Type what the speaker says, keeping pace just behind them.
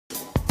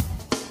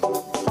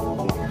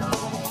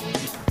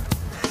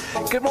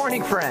Good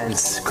morning,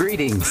 friends.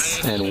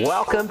 Greetings and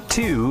welcome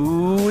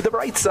to The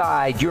Bright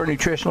Side, your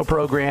nutritional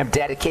program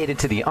dedicated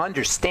to the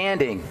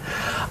understanding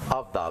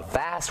of the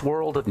vast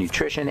world of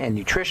nutrition and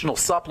nutritional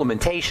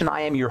supplementation.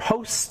 I am your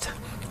host,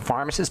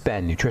 Pharmacist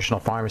Ben, nutritional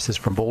pharmacist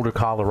from Boulder,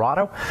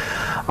 Colorado.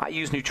 I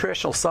use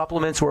nutritional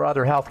supplements where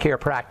other healthcare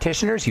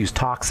practitioners use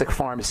toxic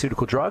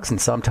pharmaceutical drugs and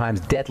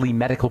sometimes deadly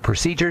medical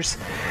procedures.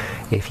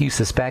 If you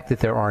suspect that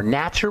there are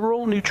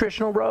natural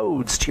nutritional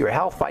roads to your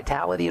health,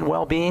 vitality, and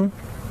well-being,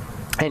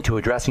 and to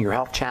addressing your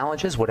health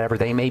challenges, whatever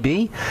they may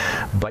be,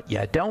 but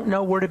you don't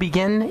know where to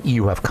begin,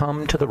 you have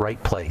come to the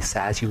right place.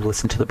 As you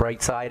listen to The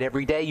Bright Side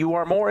every day, you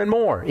are more and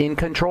more in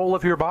control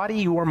of your body,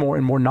 you are more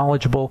and more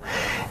knowledgeable,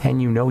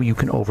 and you know you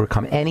can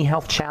overcome any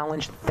health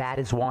challenge. That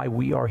is why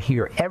we are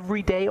here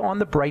every day on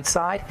The Bright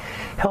Side,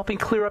 helping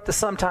clear up the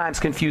sometimes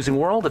confusing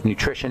world of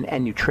nutrition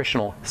and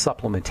nutritional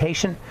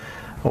supplementation.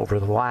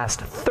 Over the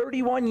last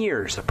 31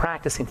 years of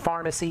practicing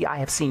pharmacy, I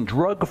have seen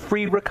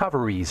drug-free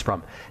recoveries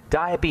from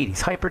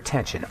diabetes,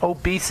 hypertension,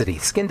 obesity,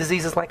 skin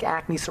diseases like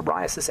acne,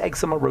 psoriasis,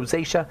 eczema,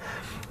 rosacea,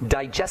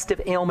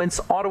 digestive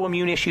ailments,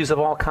 autoimmune issues of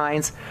all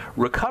kinds,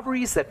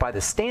 recoveries that by the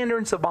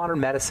standards of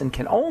modern medicine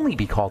can only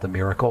be called a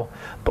miracle,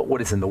 but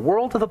what is in the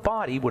world of the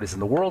body, what is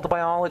in the world of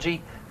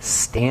biology,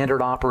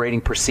 standard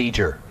operating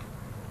procedure.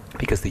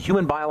 Because the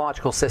human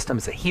biological system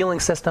is a healing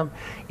system,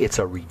 it's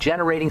a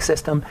regenerating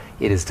system,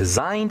 it is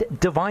designed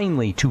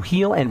divinely to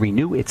heal and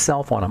renew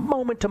itself on a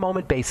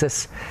moment-to-moment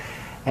basis.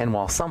 And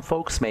while some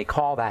folks may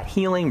call that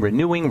healing,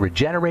 renewing,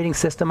 regenerating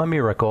system a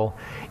miracle,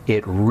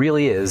 it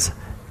really is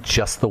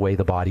just the way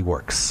the body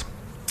works.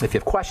 If you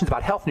have questions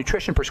about health,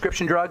 nutrition,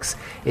 prescription drugs,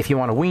 if you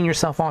want to wean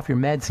yourself off your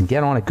meds and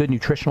get on a good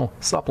nutritional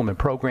supplement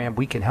program,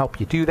 we can help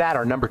you do that.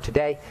 Our number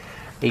today,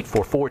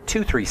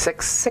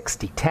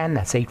 844-236-6010.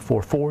 That's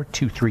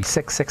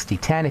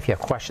 844-236-6010. If you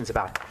have questions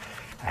about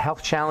a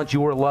health challenge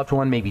you or a loved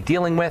one may be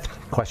dealing with,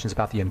 questions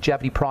about the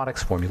longevity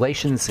products,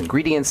 formulations,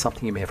 ingredients,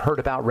 something you may have heard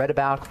about, read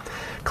about,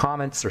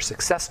 comments or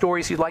success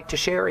stories you'd like to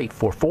share,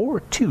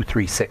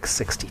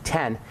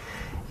 844-236-6010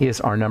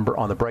 is our number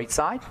on The Bright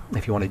Side.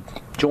 If you want to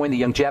join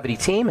the longevity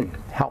team and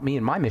help me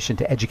in my mission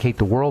to educate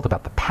the world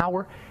about the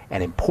power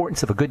and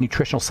importance of a good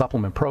nutritional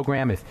supplement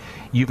program, if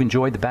you've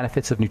enjoyed the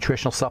benefits of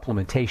nutritional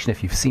supplementation,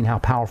 if you've seen how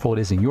powerful it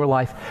is in your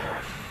life,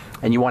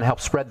 and you want to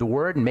help spread the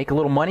word and make a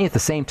little money at the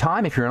same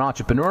time, if you're an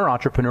entrepreneur,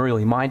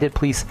 entrepreneurially minded,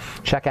 please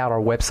check out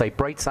our website,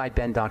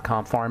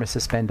 brightsideben.com,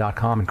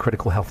 pharmacistben.com, and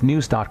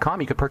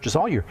criticalhealthnews.com. You can purchase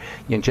all your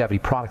longevity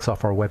products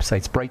off our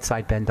websites,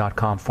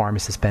 brightsideben.com,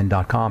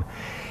 pharmacistben.com,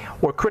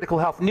 or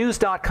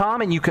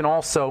criticalhealthnews.com, and you can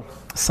also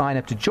sign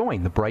up to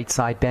join the Bright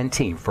Side Ben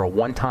team for a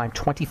one-time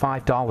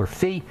 $25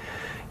 fee.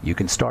 You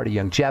can start a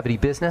longevity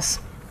business,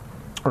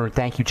 earn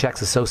thank you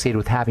checks associated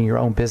with having your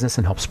own business,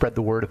 and help spread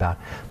the word about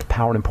the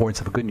power and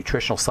importance of a good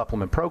nutritional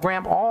supplement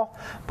program, all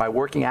by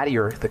working out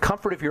of the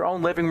comfort of your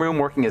own living room,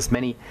 working as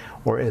many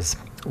or as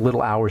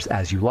little hours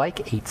as you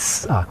like.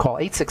 Call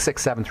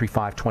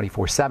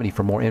 866-735-2470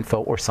 for more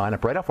info, or sign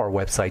up right off our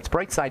websites,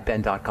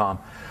 brightsideben.com,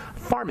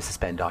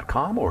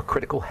 pharmacistben.com, or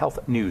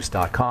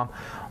criticalhealthnews.com.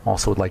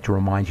 Also would like to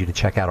remind you to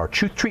check out our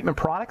Truth Treatment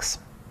products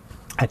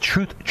at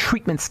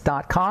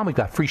truthtreatments.com. We've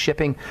got free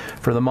shipping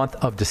for the month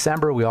of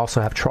December. We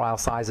also have trial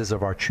sizes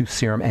of our Truth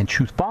Serum and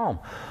Truth Balm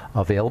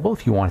available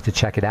if you wanted to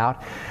check it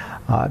out.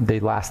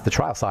 The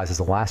trial sizes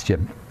will last you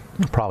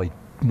probably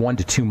 1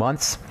 to 2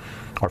 months.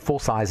 Our full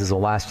sizes will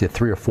last you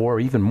 3 or 4 or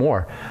even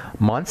more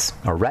months.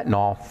 Our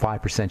retinol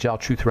 5% gel,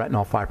 Truth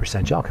Retinol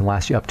 5% gel, can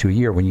last you up to a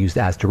year when used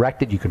as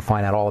directed. You can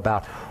find out all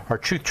about our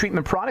Truth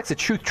Treatment products at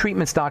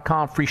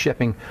truthtreatments.com. Free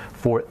shipping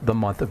for the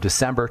month of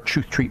December.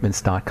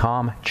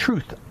 Truthtreatments.com.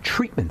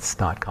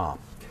 Truthtreatments.com.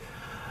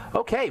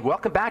 Okay,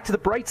 welcome back to The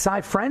Bright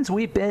Side, friends.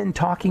 We've been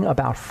talking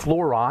about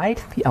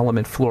fluoride, the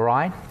element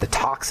fluoride, the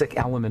toxic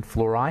element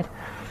fluoride.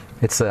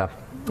 It's a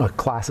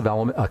class of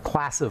elements,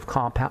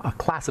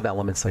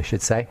 I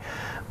should say,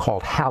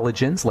 called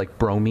halogens, like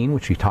bromine,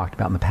 which we talked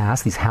about in the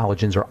past. These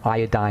halogens are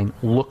iodine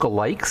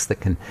lookalikes that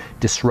can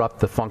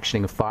disrupt the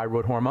functioning of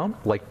thyroid hormone.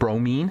 Like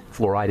bromine,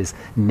 fluoride is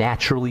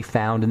naturally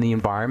found in the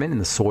environment, in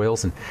the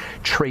soils, and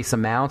trace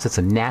amounts. It's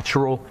a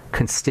natural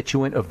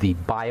constituent of the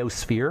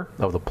biosphere,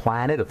 of the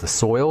planet, of the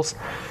soils.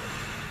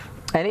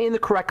 And in the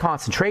correct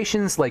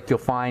concentrations, like you'll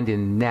find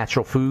in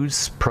natural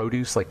foods,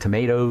 produce like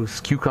tomatoes,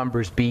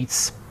 cucumbers,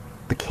 beets.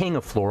 The king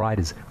of fluoride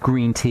is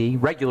green tea.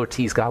 Regular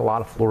tea's got a lot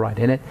of fluoride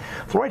in it.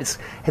 Fluoride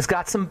has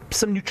got some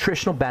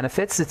nutritional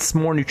benefits. It's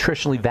more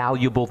nutritionally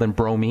valuable than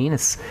bromine.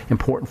 It's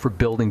important for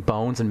building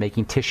bones and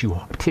making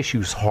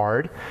tissues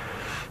hard.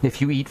 If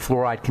you eat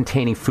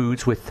fluoride-containing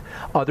foods with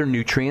other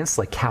nutrients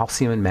like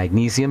calcium and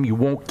magnesium, you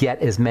won't get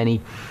as many.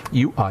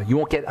 You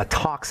won't get a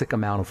toxic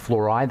amount of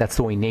fluoride. That's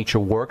the way nature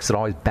works. It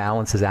always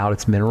balances out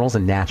its minerals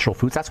and natural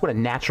foods. That's what a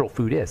natural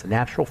food is. A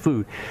natural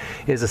food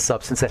is a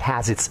substance that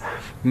has its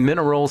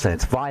minerals and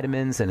its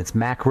vitamins and its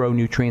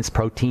macronutrients,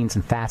 proteins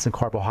and fats and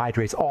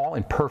carbohydrates, all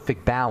in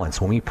perfect balance.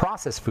 When we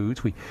process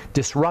foods, we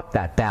disrupt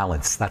that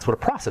balance. That's what a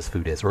processed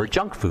food is, or a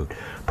junk food.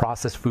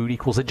 Processed food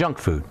equals a junk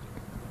food.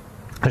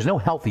 There's no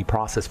healthy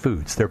processed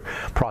foods. There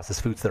are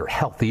processed foods that are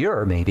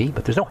healthier, maybe,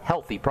 but there's no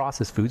healthy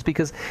processed foods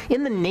because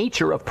in the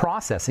nature of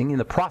processing, in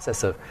the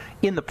process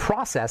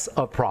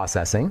of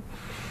processing,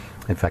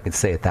 if I can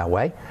say it that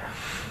way,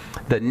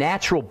 the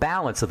natural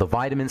balance of the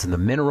vitamins and the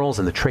minerals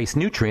and the trace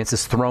nutrients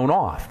is thrown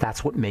off.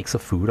 That's what makes a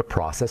food a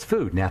processed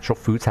food. Natural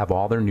foods have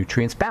all their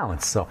nutrients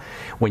balanced. So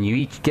when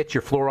you get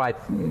your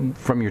fluoride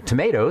from your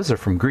tomatoes or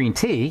from green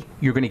tea,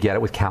 you're going to get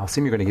it with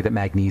calcium, you're going to get it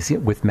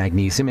with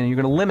magnesium, and you're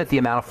going to limit the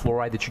amount of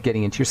fluoride that you're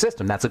getting into your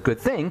system. That's a good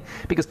thing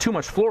because too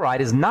much fluoride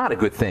is not a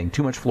good thing.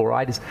 Too much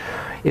fluoride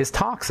is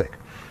toxic.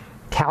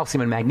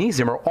 Calcium and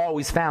magnesium are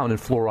always found in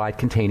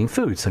fluoride-containing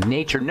foods. So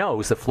nature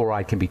knows that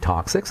fluoride can be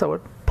toxic, so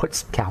it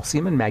puts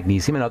calcium and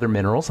magnesium and other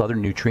minerals, other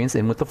nutrients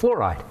in with the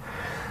fluoride.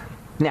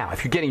 Now,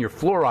 if you're getting your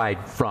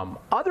fluoride from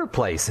other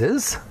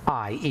places,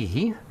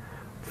 i.e.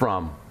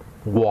 from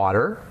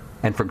water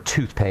and from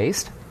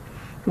toothpaste,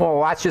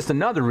 well, that's just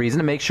another reason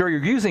to make sure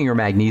you're using your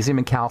magnesium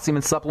and calcium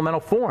in supplemental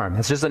form.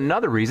 That's just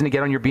another reason to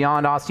get on your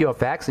Beyond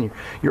OsteoFX and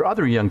your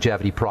other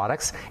longevity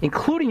products,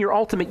 including your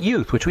Ultimate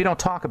Youth, which we don't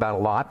talk about a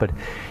lot, but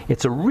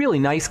it's a really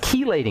nice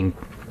chelating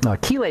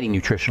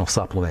nutritional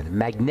supplement. It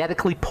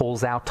magnetically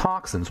pulls out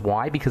toxins.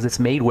 Why? Because it's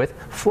made with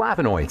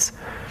flavonoids.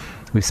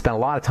 We've spent a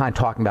lot of time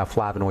talking about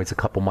flavonoids a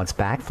couple months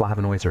back.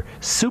 Flavonoids are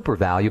super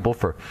valuable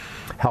for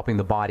helping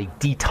the body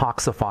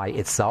detoxify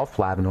itself.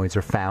 Flavonoids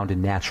are found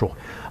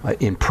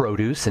in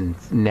produce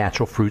and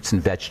natural fruits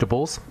and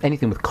vegetables.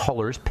 Anything with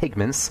colors,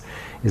 pigments,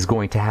 is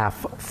going to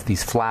have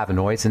these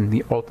flavonoids. And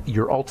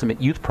your Ultimate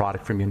Youth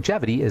product from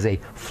Longevity is a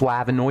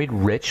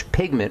flavonoid-rich,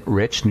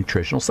 pigment-rich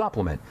nutritional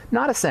supplement.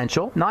 Not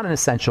an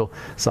essential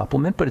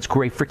supplement, but it's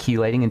great for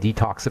chelating and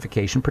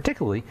detoxification,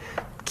 particularly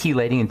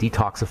chelating and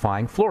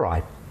detoxifying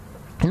fluoride.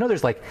 You know,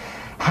 there's like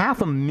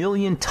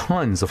 500,000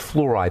 tons of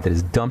fluoride that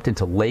is dumped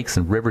into lakes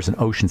and rivers and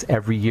oceans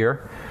every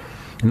year.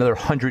 Another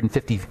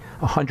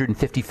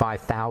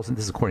 155,000,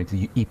 this is according to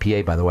the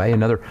EPA, by the way,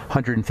 another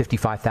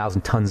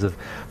 155,000 tons of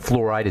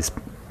fluoride is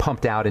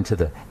pumped out into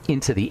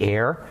the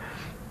air.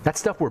 That's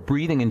stuff we're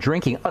breathing and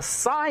drinking,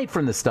 aside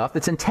from the stuff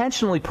that's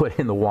intentionally put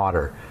in the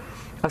water,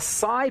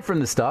 aside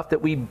from the stuff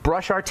that we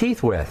brush our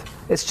teeth with.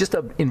 It's just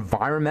an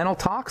environmental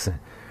toxin.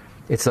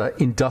 It's an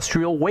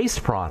industrial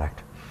waste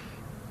product.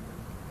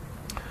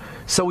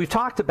 So we've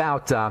talked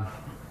about the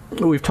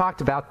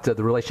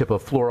relationship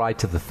of fluoride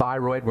to the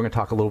thyroid. We're going to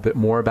talk a little bit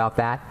more about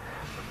that.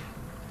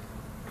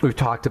 We've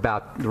talked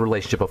about the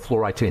relationship of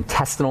fluoride to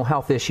intestinal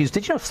health issues.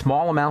 Did you know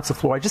small amounts of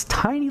fluoride, just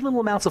tiny little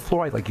amounts of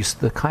fluoride, like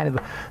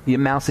the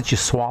amounts that you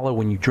swallow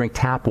when you drink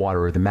tap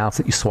water, or the amounts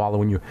that you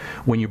swallow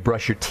when you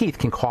brush your teeth,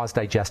 can cause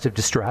digestive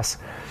distress?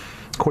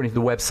 According to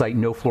the website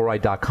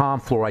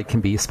nofluoride.com, fluoride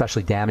can be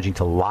especially damaging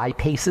to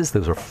lipases.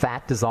 Those are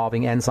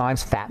fat-dissolving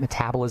enzymes, fat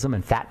metabolism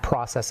and fat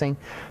processing.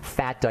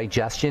 Fat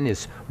digestion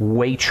is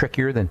way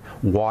trickier than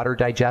water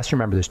digestion.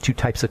 Remember, there's two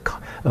types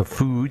of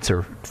foods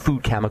or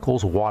food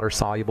chemicals,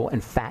 water-soluble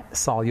and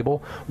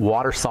fat-soluble.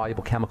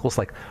 Water-soluble chemicals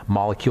like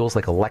molecules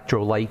like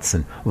electrolytes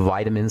and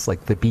vitamins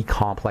like the B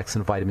complex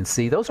and vitamin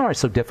C. Those aren't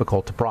so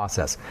difficult to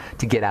process,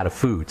 to get out of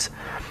foods.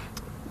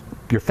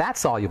 Your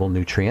fat-soluble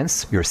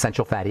nutrients, your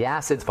essential fatty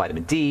acids,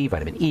 vitamin D,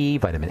 vitamin E,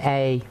 vitamin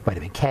A,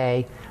 vitamin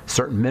K,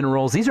 certain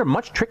minerals, these are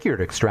much trickier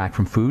to extract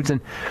from foods.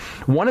 And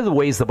one of the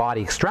ways the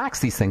body extracts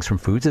these things from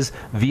foods is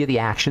via the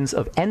actions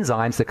of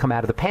enzymes that come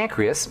out of the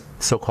pancreas,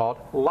 so-called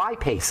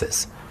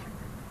lipases.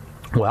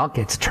 Well,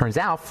 it turns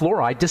out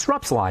fluoride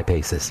disrupts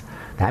lipases.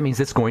 That means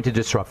it's going to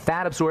disrupt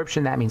fat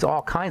absorption. That means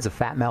all kinds of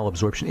fat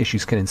malabsorption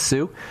issues can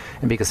ensue.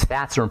 And because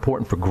fats are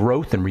important for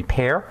growth and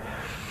repair,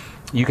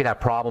 you could have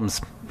problems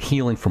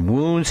healing from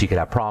wounds. You could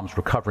have problems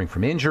recovering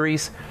from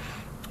injuries.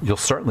 You'll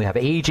certainly have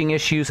aging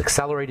issues,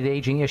 accelerated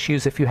aging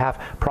issues if you have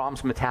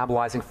problems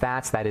metabolizing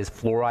fats. That is,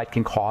 fluoride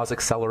can cause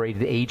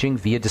accelerated aging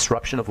via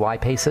disruption of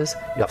lipases.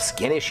 You have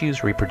skin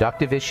issues,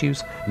 reproductive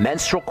issues,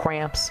 menstrual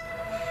cramps,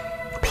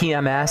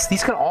 PMS.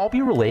 These can all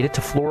be related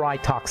to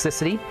fluoride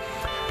toxicity,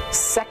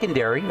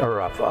 secondary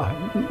or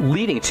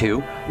leading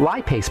to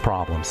lipase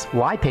problems,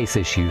 lipase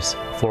issues,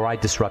 fluoride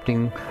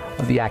disrupting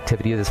the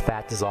activity of this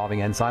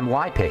fat-dissolving enzyme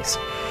lipase.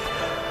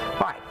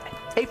 All right,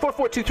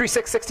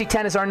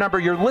 844-236-6010 is our number.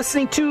 You're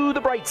listening to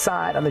The Bright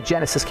Side on the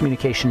Genesis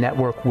Communication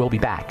Network. We'll be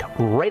back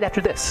right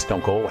after this.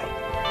 Don't go away.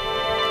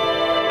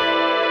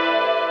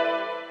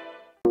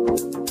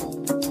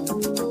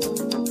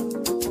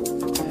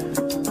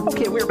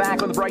 Okay, we're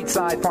back on The Bright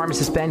Side.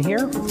 Pharmacist Ben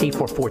here.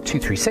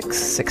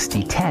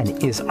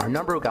 844-236-6010 is our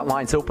number. We've got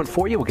lines open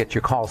for you. We'll get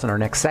your calls in our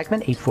next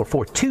segment.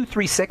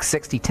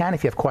 844-236-6010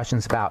 if you have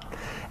questions about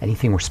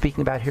anything we're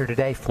speaking about here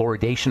today.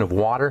 Fluoridation of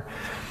water.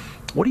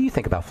 What do you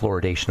think about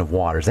fluoridation of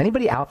water? Does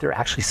anybody out there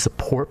actually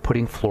support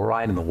putting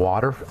fluoride in the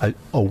water?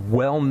 A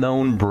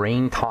well-known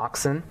brain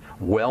toxin,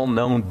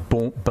 well-known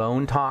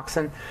bone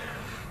toxin,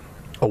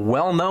 a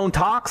well-known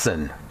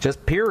toxin,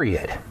 just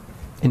period.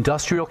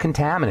 Industrial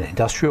contaminant,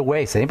 industrial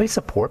waste. Anybody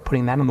support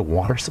putting that in the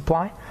water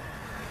supply?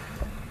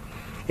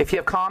 If you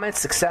have comments,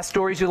 success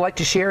stories you'd like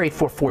to share,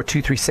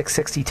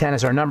 844-236-6010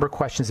 is our number.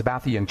 Questions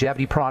about the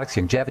longevity products,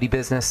 longevity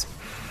business.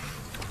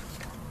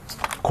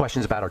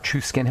 Questions about our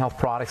Truth Skin Health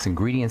products,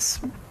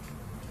 ingredients,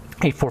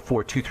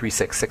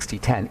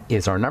 844-236-6010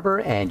 is our number,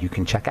 and you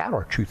can check out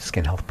our Truth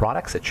Skin Health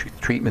products at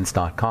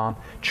truthtreatments.com.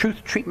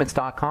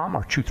 Truthtreatments.com,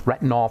 our Truth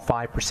Retinol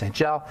 5%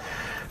 gel,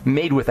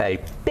 made with a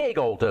big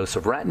old dose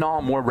of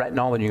retinol, more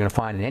retinol than you're going to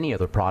find in any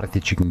other product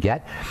that you can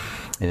get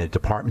in a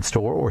department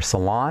store or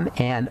salon,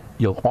 and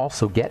you'll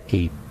also get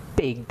a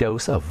big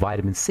dose of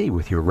vitamin C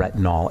with your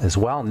retinol as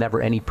well.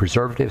 Never any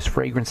preservatives,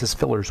 fragrances,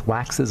 fillers,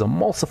 waxes,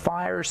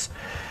 emulsifiers,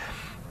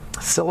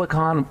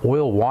 silicone,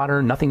 oil,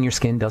 water, nothing your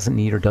skin doesn't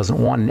need or doesn't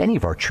want in any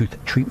of our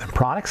Truth treatment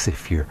products.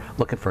 If you're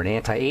looking for an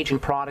anti-aging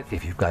product,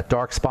 if you've got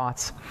dark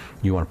spots,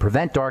 you want to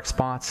prevent dark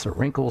spots or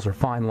wrinkles or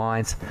fine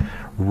lines,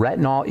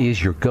 retinol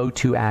is your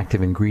go-to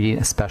active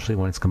ingredient, especially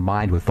when it's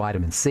combined with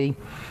vitamin C.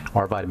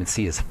 Our vitamin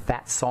C is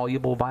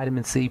fat-soluble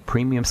vitamin C,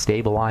 premium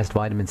stabilized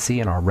vitamin C,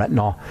 and our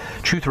retinol,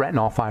 Truth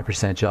Retinol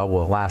 5% gel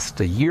will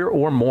last a year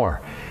or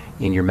more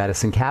in your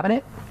medicine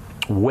cabinet.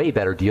 Way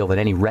better deal than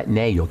any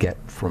Retin-A you'll get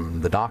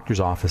from the doctor's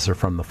office or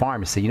from the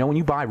pharmacy. You know, when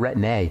you buy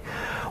Retin-A,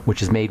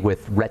 which is made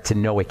with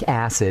retinoic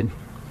acid,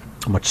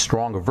 a much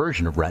stronger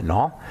version of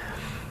retinol,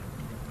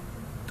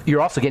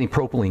 you're also getting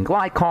propylene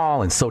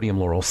glycol and sodium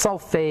lauryl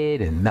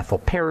sulfate and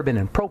methylparaben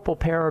and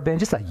propylparaben.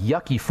 Just a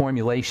yucky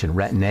formulation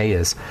Retin-A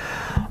is.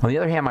 On the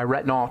other hand, my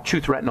retinol,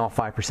 Truth Retinol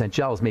 5%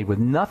 gel is made with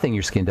nothing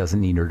your skin doesn't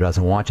need or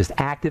doesn't want, just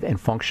active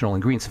and functional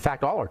ingredients. In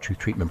fact, all our Truth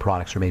treatment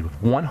products are made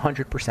with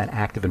 100%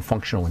 active and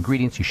functional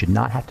ingredients. You should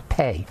not have to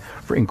pay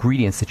for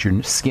ingredients that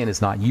your skin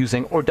is not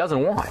using or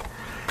doesn't want.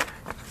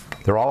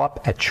 They're all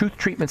up at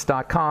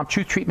truthtreatments.com.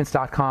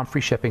 Truthtreatments.com,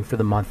 free shipping for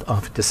the month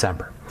of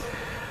December.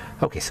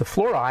 Okay, so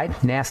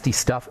fluoride, nasty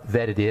stuff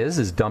that it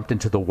is dumped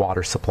into the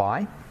water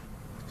supply.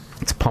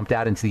 It's pumped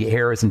out into the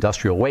air as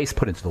industrial waste,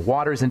 put into the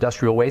water as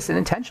industrial waste, and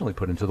intentionally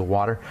put into the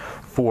water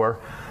for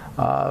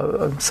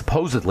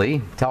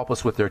supposedly to help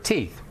us with their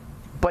teeth.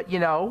 But, you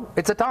know,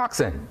 it's a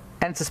toxin,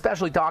 and it's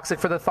especially toxic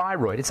for the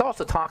thyroid. It's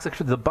also toxic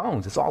to the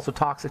bones. It's also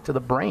toxic to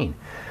the brain.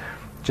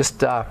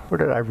 Just, where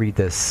did I read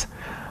this?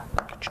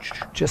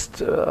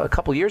 Just a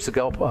couple of years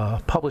ago,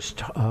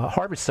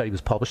 Harvard study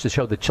was published that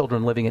showed that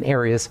children living in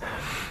areas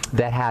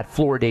that had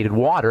fluoridated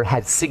water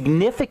had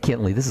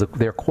significantly, this is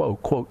their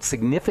quote,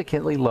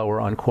 significantly lower,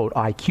 unquote,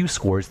 IQ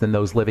scores than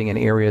those living in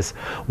areas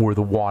where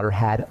the water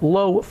had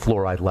low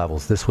fluoride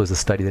levels. This was a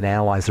study that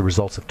analyzed the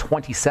results of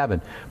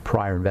 27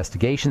 prior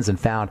investigations and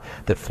found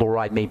that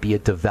fluoride may be a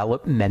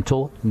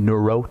developmental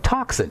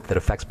neurotoxin that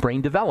affects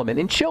brain development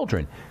in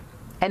children.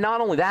 And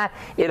not only that,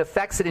 it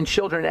affects it in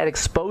children at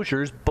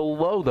exposures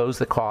below those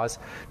that cause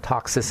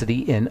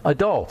toxicity in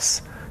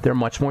adults. They're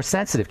much more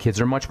sensitive. Kids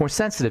are much more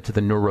sensitive to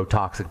the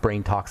neurotoxic,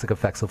 brain toxic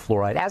effects of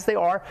fluoride, as they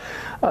are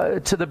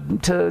to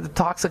the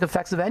toxic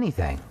effects of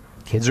anything.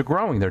 Kids are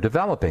growing. They're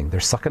developing.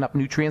 They're sucking up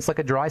nutrients like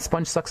a dry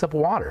sponge sucks up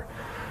water.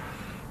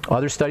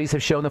 Other studies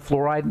have shown that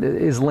fluoride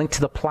is linked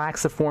to the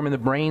plaques that form in the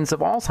brains of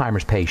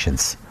Alzheimer's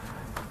patients.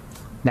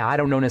 Now, I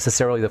don't know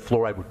necessarily that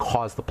fluoride would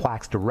cause the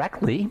plaques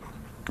directly,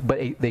 but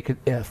the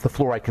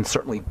fluoride can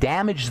certainly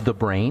damage the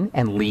brain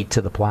and lead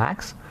to the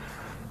plaques.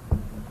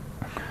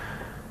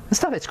 This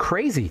stuff, it's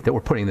crazy that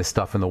we're putting this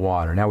stuff in the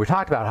water. Now, we're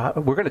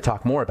going to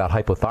talk more about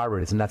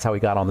hypothyroidism. That's how we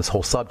got on this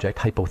whole subject,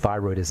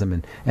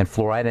 hypothyroidism and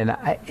fluoride.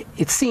 And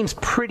it seems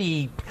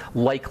pretty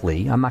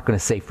likely, I'm not going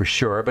to say for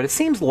sure, but it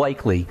seems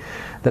likely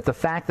that the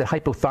fact that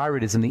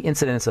hypothyroidism, the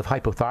incidence of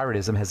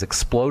hypothyroidism has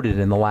exploded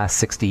in the last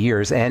 60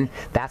 years, and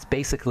that's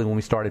basically when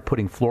we started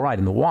putting fluoride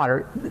in the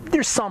water,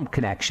 there's some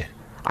connection.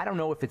 I don't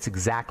know if it's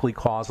exactly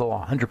causal,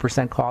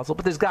 100% causal,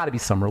 but there's got to be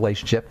some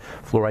relationship.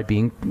 Fluoride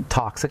being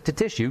toxic to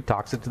tissue,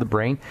 toxic to the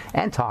brain,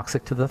 and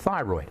toxic to the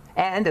thyroid.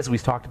 And, as we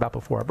talked about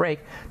before our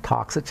break,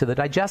 toxic to the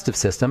digestive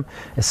system,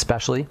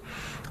 especially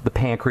the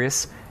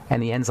pancreas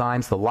and the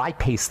enzymes, the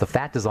lipase, the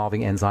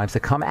fat-dissolving enzymes that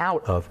come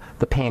out of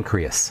the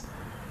pancreas.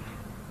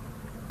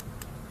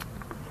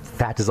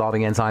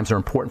 Fat-dissolving enzymes are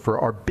important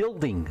for our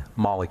building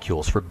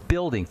molecules, for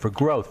building, for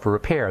growth, for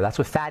repair. That's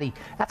what fatty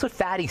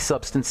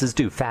substances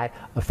do,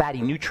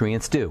 fatty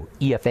nutrients do.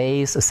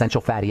 EFAs,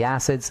 essential fatty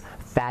acids,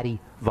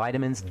 fatty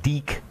vitamins,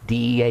 DEAK,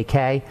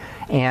 D-E-A-K,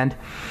 and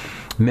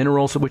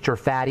minerals which are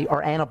fatty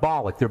are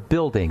anabolic. They're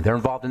building. They're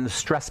involved in the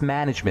stress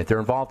management. They're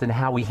involved in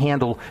how we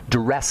handle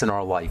duress in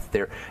our life.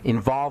 They're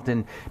involved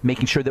in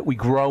making sure that we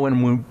grow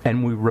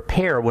and we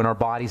repair when our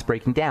body's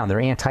breaking down.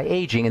 They're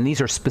anti-aging, and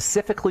these are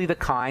specifically the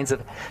kinds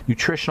of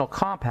nutritional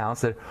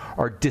compounds that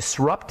are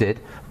disrupted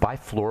by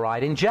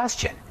fluoride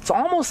ingestion. It's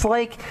almost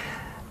like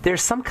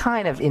there's some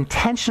kind of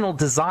intentional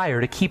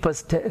desire to keep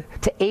us, to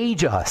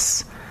age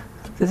us.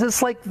 This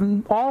is like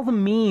all the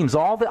memes,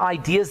 all the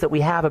ideas that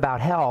we have about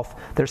health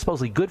that are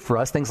supposedly good for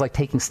us, things like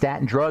taking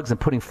statin drugs and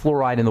putting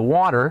fluoride in the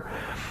water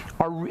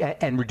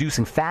and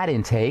reducing fat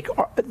intake.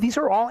 These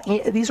are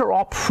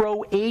all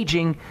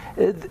pro-aging.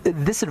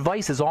 This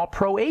advice is all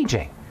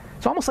pro-aging.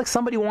 It's almost like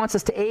somebody wants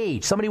us to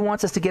age. Somebody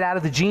wants us to get out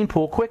of the gene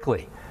pool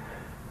quickly.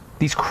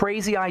 These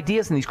crazy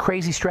ideas and these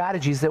crazy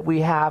strategies that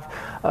we have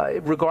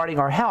regarding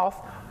our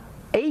health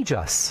age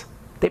us.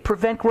 They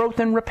prevent growth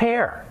and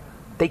repair.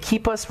 They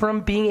keep us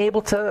from being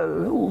able to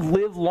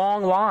live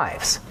long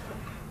lives.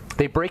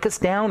 They break us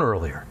down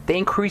earlier. They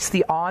increase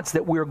the odds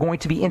that we're going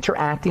to be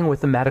interacting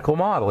with the medical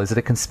model. Is it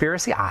a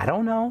conspiracy? I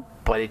don't know.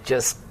 But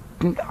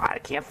I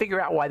can't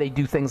figure out why they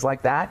do things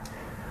like that.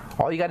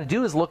 All you got to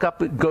do is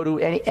go to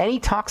any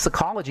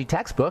toxicology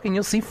textbook, and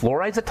you'll see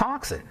fluoride's a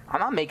toxin.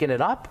 I'm not making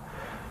it up.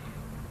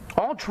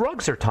 All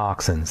drugs are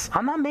toxins.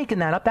 I'm not making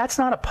that up. That's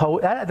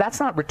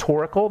not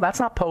rhetorical.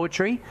 That's not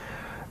poetry.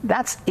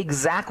 That's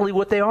exactly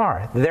what they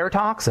are. They're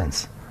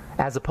toxins,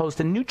 as opposed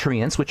to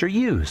nutrients, which are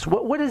used.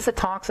 What is a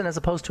toxin as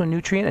opposed to a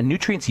nutrient? A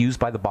nutrient's used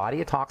by the body.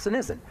 A toxin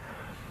isn't.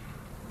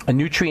 A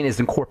nutrient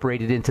is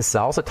incorporated into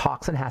cells. A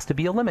toxin has to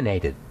be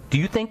eliminated. Do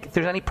you think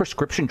there's any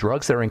prescription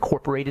drugs that are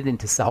incorporated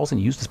into cells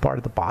and used as part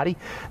of the body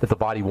that the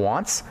body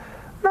wants?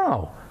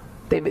 No.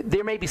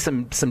 There may be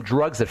some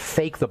drugs that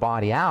fake the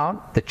body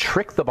out, that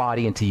trick the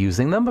body into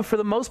using them, but for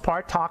the most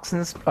part,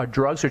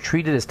 drugs are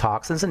treated as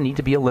toxins and need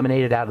to be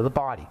eliminated out of the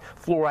body.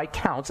 Fluoride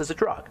counts as a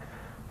drug.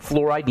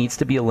 Fluoride needs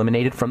to be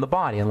eliminated from the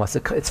body unless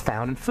it's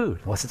found in food,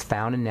 unless it's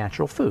found in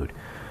natural food.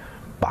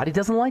 Body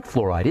doesn't like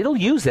fluoride. It'll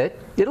use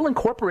it. It'll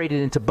incorporate it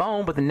into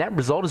bone, but the net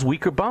result is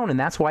weaker bone, and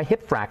that's why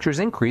hip fractures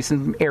increase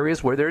in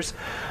areas where there's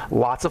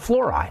lots of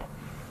fluoride.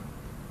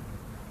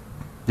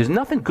 There's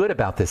nothing good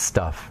about this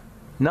stuff.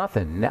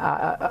 Nothing.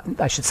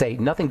 I should say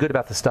nothing good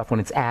about the stuff when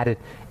it's added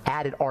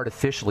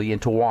artificially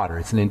into water.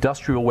 It's an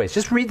industrial waste.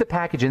 Just read the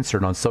package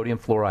insert on sodium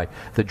fluoride,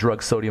 the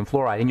drug sodium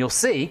fluoride, and you'll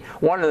see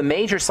one of the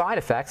major side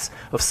effects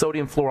of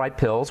sodium fluoride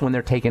pills when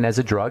they're taken as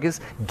a drug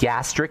is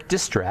gastric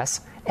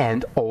distress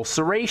and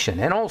ulceration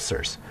and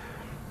ulcers.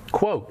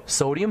 Quote,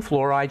 sodium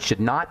fluoride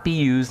should not be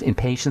used in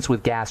patients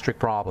with gastric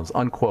problems,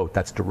 unquote.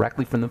 That's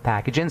directly from the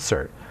package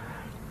insert.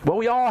 Well,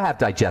 we all have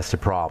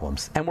digestive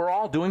problems, and we're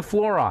all doing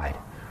fluoride.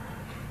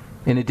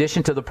 In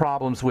addition to the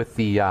problems with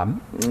the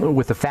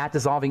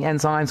fat-dissolving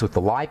enzymes, with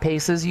the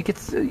lipases,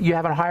 you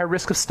have a higher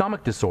risk of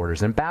stomach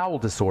disorders and bowel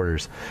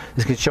disorders.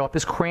 This can show up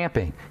as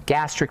cramping,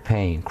 gastric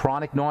pain,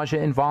 chronic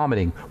nausea and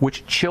vomiting,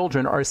 which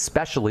children are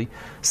especially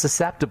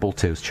susceptible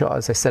to.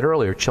 As I said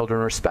earlier, children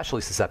are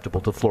especially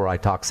susceptible to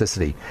fluoride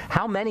toxicity.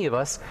 How many of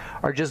us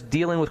are just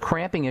dealing with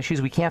cramping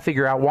issues? We can't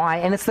figure out why,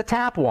 and it's the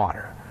tap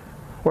water,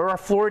 or our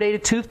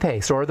fluoridated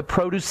toothpaste, or the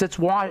produce that's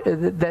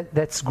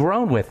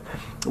grown with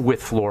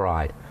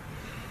fluoride.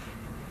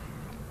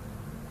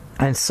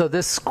 And so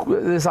this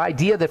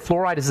idea that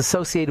fluoride is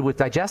associated with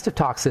digestive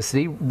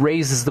toxicity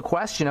raises the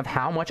question of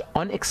how much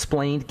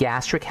unexplained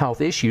gastric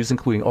health issues,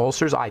 including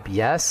ulcers,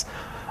 IBS,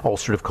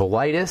 ulcerative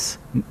colitis,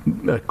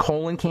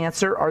 colon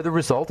cancer, are the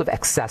result of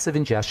excessive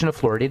ingestion of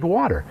fluoridated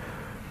water.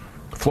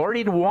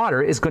 Fluoridated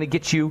water is going to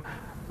get you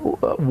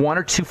 1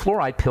 or 2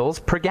 fluoride pills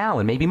per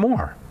gallon, maybe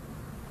more.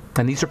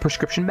 And these are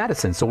prescription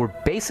medicines. So we're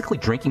basically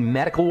drinking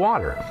medical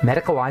water,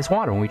 medicalized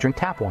water when we drink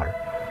tap water.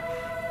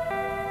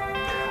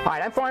 All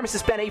right, I'm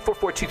Pharmacist Ben.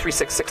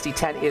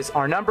 844-236-6010 is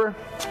our number.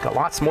 We've got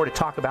lots more to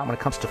talk about when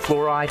it comes to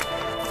fluoride,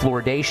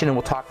 fluoridation, and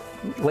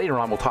later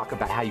on we'll talk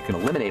about how you can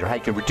eliminate or how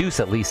you can reduce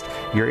at least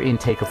your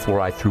intake of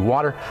fluoride through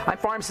water. I'm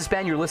Pharmacist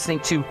Ben. You're listening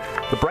to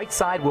The Bright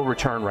Side. We'll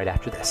return right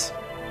after this.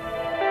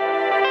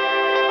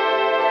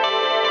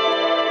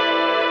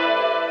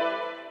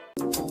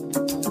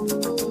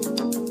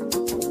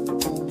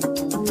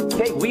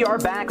 Okay, we are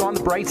back on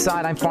The Bright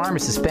Side. I'm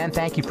Pharmacist Ben.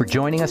 Thank you for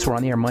joining us. We're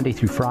on the air Monday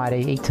through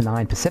Friday, 8 to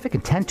 9 Pacific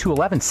and 10 to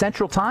 11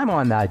 Central Time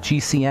on the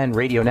GCN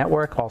Radio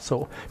Network.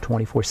 Also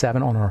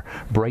 24/7 on our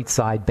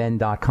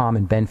brightsideben.com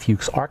and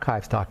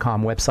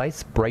benfuchsarchives.com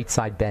websites,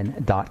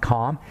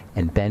 brightsideben.com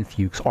and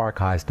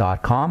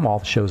benfuchsarchives.com. All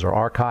the shows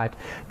are archived.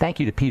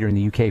 Thank you to Peter in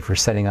the UK for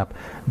setting up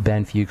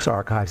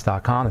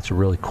benfuchsarchives.com. It's a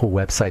really cool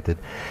website that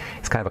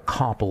it's kind of a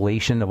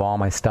compilation of all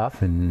my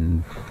stuff.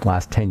 In the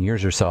last 10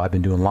 years or so, I've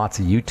been doing lots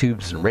of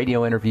YouTubes and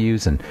radio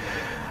interviews, and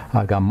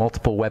I've got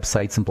multiple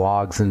websites and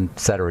blogs and et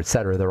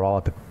cetera. They're all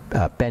up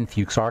at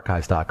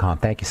benfuchsarchives.com.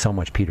 Thank you so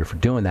much, Peter, for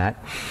doing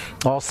that.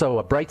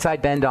 Also,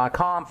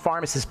 brightsideben.com,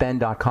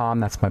 pharmacistben.com,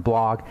 that's my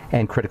blog,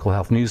 and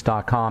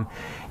criticalhealthnews.com.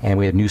 And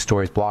we have news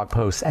stories, blog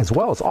posts, as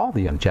well as all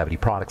the longevity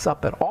products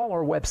up at all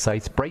our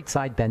websites,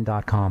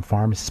 brightsideben.com,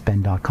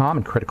 pharmacistben.com,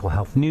 and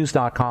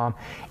criticalhealthnews.com.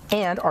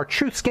 And our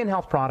Truth Skin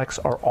Health products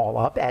are all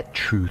up at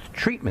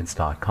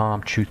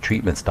truthtreatments.com,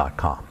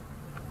 truthtreatments.com.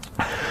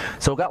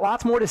 So we've got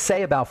lots more to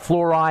say about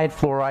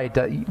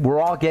fluoride.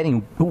 We're all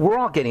getting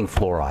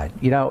fluoride.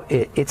 You know,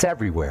 it's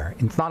everywhere.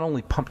 It's not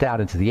only pumped out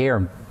into the air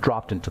and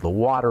dropped into the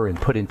water and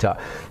put into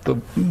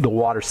the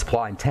water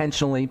supply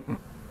intentionally.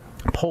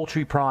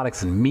 Poultry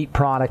products and meat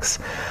products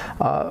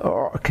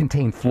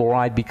contain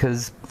fluoride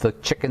because the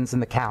chickens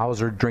and the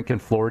cows are drinking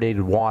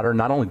fluoridated water.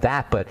 Not only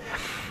that, but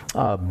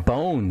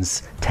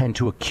bones tend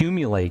to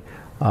accumulate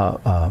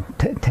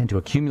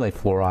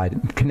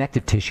fluoride.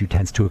 Connective tissue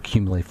tends to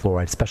accumulate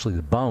fluoride, especially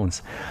the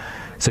bones.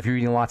 So if you're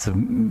eating lots of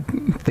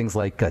things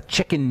like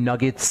chicken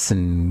nuggets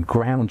and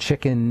ground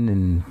chicken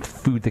and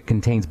food that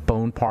contains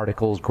bone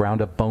particles,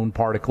 ground up bone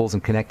particles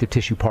and connective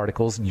tissue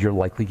particles, you're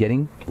likely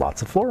getting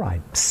lots of fluoride.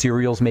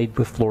 Cereals made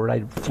with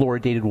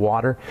fluoridated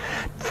water.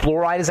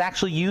 Fluoride is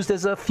actually used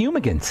as a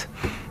fumigant.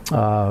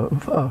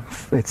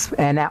 It's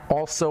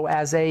also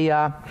as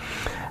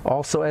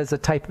a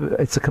type.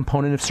 It's a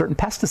component of certain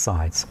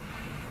pesticides.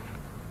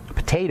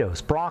 Potatoes,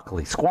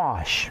 broccoli,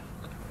 squash,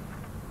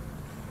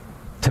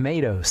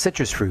 tomatoes,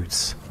 citrus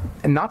fruits,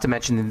 and not to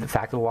mention the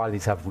fact that a lot of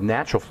these have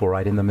natural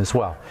fluoride in them as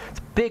well. It's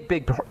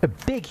a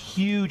big,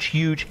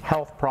 huge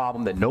health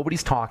problem that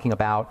nobody's talking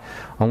about,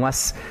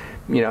 unless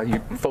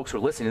you folks who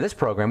are listening to this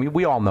program.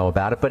 We all know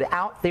about it, but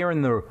out there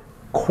in the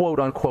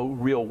quote-unquote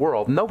real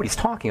world, nobody's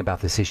talking about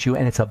this issue,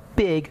 and it's a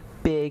big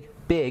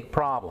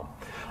problem.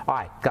 All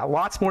right, got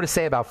lots more to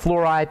say about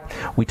fluoride.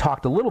 We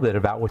talked a little bit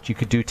about what you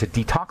could do to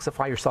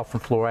detoxify yourself from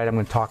fluoride. I'm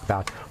going to talk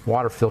about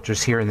water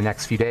filters here in the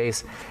next few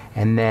days,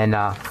 and then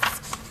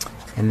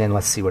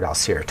let's see what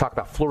else here. Talk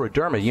about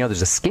fluoroderma.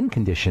 There's a skin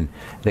condition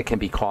that can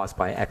be caused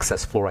by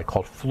excess fluoride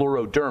called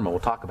fluoroderma. We'll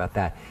talk about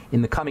that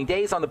in the coming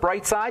days. On the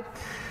bright side,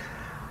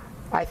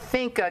 I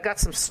think I got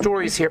some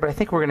stories here, but I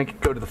think we're going to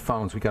go to the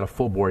phones. We got a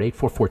full board.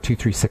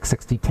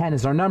 844-236-6010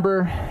 is our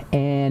number.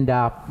 And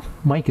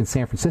Mike in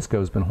San Francisco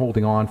has been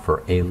holding on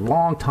for a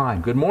long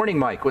time. Good morning,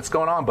 Mike. What's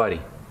going on,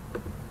 buddy?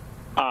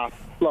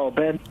 Hello,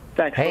 Ben.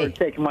 Thanks for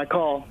taking my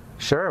call.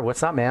 Sure.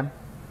 What's up, man?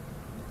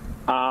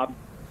 I'm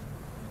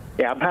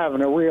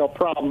having a real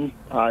problem.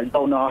 I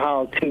don't know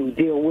how to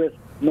deal with,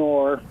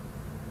 nor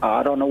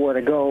I don't know where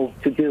to go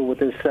to deal with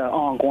this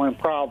ongoing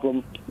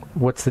problem.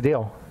 What's the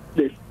deal?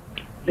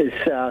 This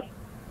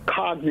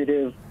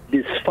cognitive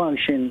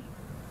dysfunction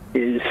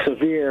is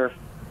severe.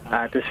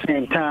 At the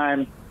same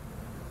time,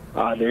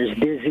 there's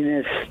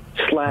dizziness /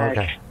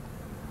 spaciness.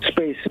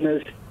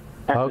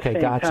 At the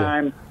same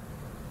time,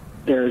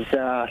 there's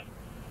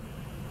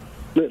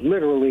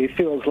literally it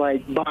feels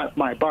like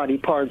my body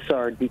parts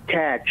are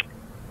detached.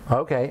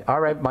 Okay,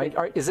 all right, Mike.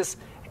 Is this?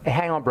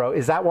 Hang on, bro.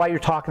 Is that why you're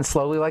talking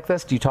slowly like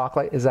this? Do you talk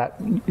like? Is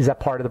that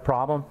part of the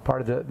problem?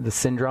 Part of the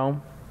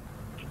syndrome?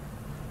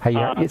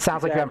 It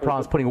sounds like you're having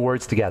problems putting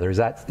words together. Is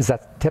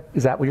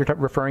that what you're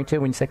referring to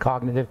when you say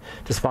cognitive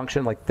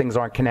dysfunction? Like things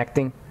aren't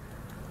connecting?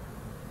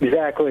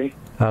 Exactly.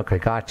 Okay,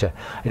 gotcha.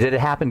 Did it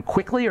happen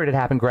quickly or did it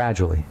happen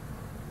gradually?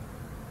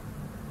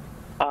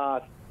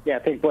 I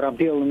think what I'm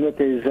dealing with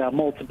is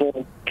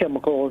multiple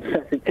chemical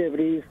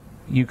sensitivities.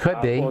 You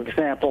could be. For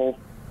example,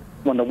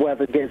 when the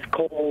weather gets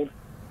cold,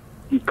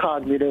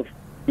 cognitive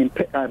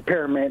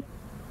impairment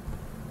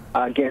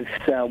gets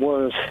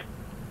worse.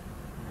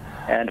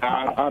 And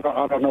I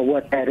don't know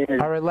what that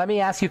is. All right, let me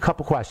ask you a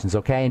couple questions,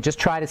 okay? And just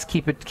try to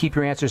keep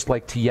your answers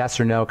like to yes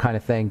or no kind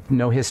of thing,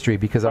 no history,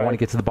 because I want to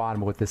get to the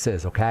bottom of what this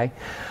is, okay?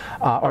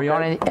 Are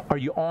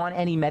you on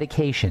any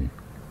medication?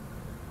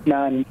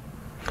 None.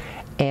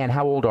 And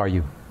how old are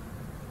you?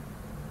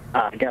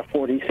 I got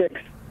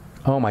 46.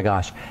 Oh my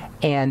gosh!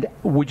 And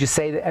would you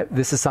say that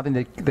this is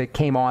something that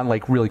came on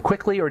like really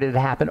quickly, or did it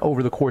happen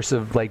over the course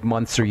of like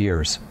months or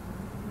years?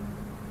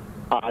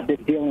 I've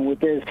been dealing with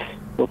this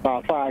for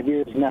about 5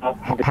 years now.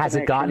 Has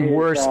it gotten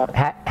worse?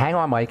 Hang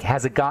on, Mike.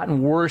 Has it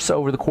gotten worse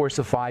over the course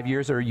of 5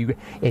 years, or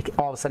it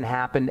all of a sudden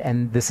happened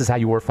and this is how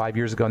you were 5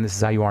 years ago and this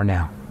is how you are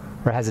now?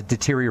 Or has it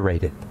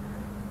deteriorated?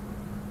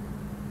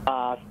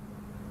 For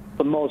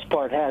the most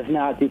part, has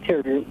not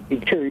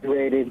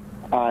deteriorated.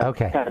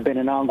 Okay. It's kind of been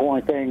an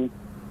ongoing thing.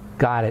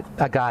 Got it.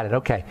 I got it.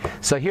 Okay.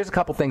 So here's a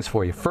couple things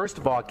for you. First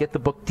of all, get the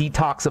book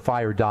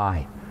Detoxify or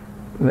Die.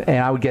 And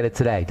I would get it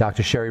today,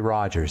 Dr. Sherry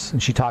Rogers.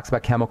 And she talks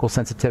about chemical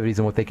sensitivities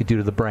and what they could do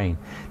to the brain.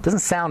 It doesn't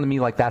sound to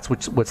me like that's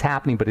what's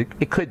happening, but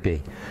it could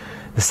be.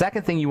 The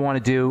second thing you want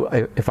to do,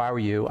 if I were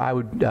you, I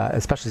would,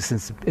 especially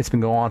since it's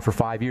been going on for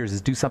 5 years, is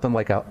do something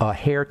like a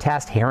hair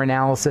test, hair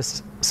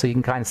analysis, so you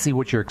can kind of see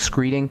what you're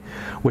excreting,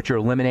 what you're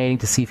eliminating,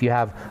 to see if you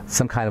have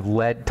some kind of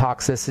lead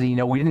toxicity.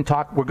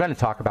 We're going to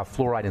talk about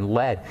fluoride and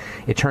lead.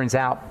 It turns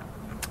out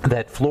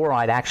that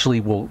fluoride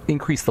actually will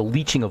increase the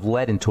leaching of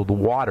lead into the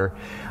water.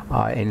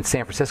 And in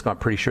San Francisco, I'm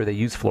pretty sure they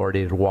use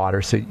fluoridated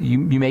water. So you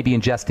may be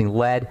ingesting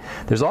lead.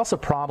 There's also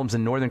problems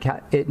in northern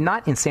County,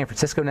 not in San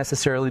Francisco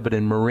necessarily, but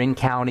in Marin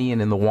County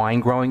and in the wine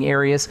growing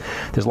areas.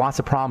 There's lots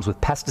of problems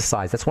with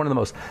pesticides. That's one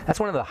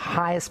of the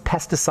highest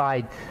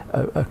pesticide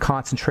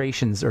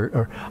concentrations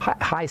or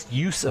highest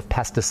use of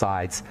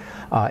pesticides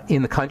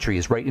in the country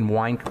is right in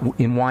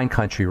wine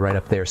country, right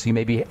up there. So you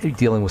may be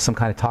dealing with some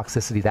kind of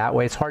toxicity that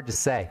way. It's hard to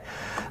say.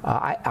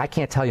 I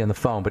can't tell you on the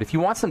phone, but if you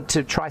want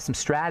to try some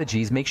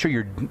strategies, make sure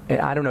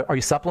I don't know, are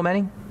you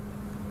supplementing?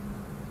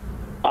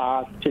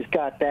 Just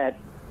got that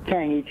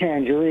tangy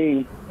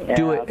tangerine.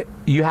 Do it.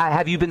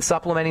 Have you been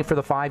supplementing for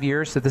the 5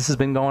 years that this has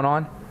been going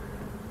on?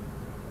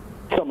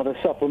 Some of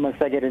the supplements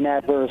I get an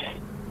adverse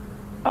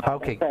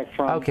effect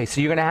from. Okay,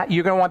 so you're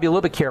gonna want to be a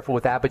little bit careful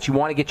with that, but you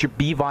want to get your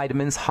B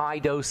vitamins, high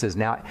doses.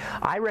 Now,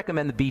 I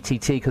recommend the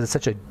BTT because it's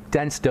such a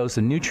dense dose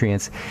of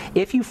nutrients.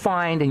 If you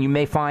find, and you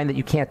may find that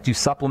you can't do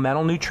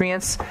supplemental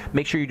nutrients,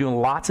 make sure you're doing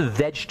lots of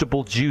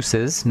vegetable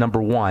juices,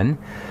 number one.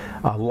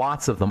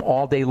 Lots of them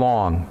all day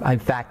long. In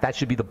fact, that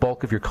should be the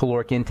bulk of your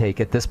caloric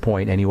intake at this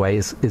point anyway,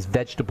 is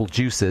vegetable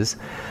juices.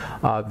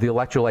 The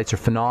electrolytes are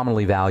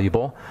phenomenally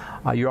valuable.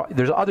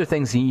 There's other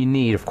things that you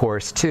need, of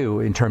course, too,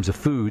 in terms of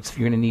foods.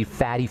 You're going to need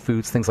fatty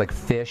foods, things like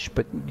fish,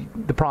 but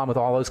the problem with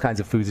all those kinds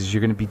of foods is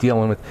you're going to be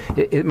dealing with,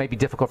 it may be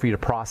difficult for you to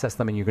process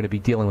them, and you're going to be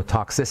dealing with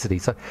toxicity.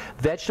 So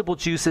vegetable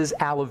juices,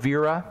 aloe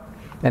vera.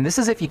 And this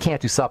is if you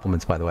can't do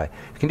supplements, by the way.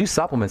 If you can do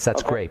supplements,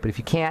 that's great. But if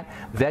you can't,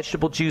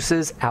 vegetable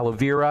juices, aloe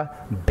vera,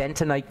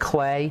 bentonite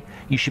clay.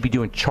 You should be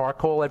doing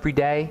charcoal every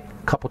day,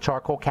 a couple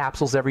charcoal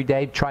capsules every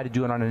day. Try to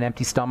do it on an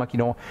empty stomach,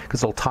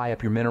 because it'll tie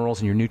up your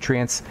minerals and your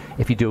nutrients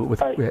if you do it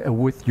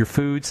with your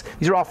foods.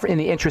 These are all in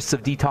the interests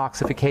of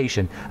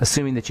detoxification,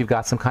 assuming that you've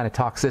got some kind of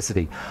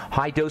toxicity.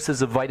 High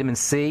doses of vitamin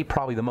C,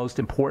 probably the most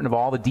important of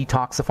all the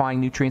detoxifying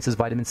nutrients is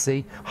vitamin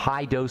C.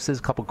 High doses,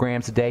 a couple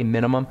grams a day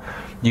minimum.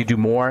 You do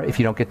more if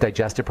you don't get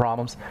digestive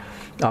problems.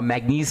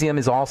 Magnesium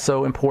is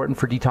also important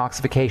for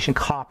detoxification.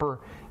 Copper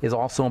is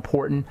also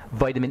important.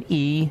 Vitamin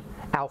E,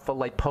 alpha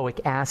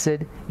lipoic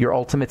acid, your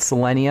ultimate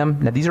selenium.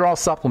 Now, these are all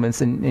supplements,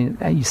 and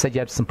you said you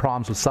had some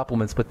problems with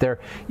supplements, but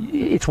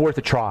it's worth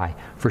a try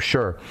for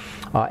sure.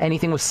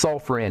 Anything with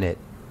sulfur in it,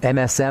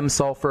 MSM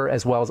sulfur,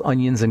 as well as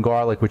onions and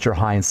garlic, which are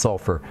high in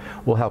sulfur,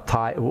 will help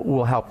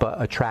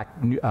attract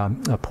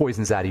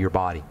poisons out of your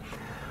body.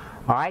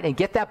 All right, and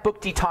get that book,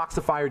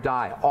 Detoxify or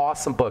Die.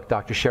 Awesome book,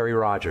 Dr. Sherry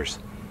Rogers.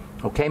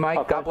 Okay, Mike?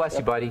 Okay. God bless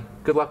you, buddy.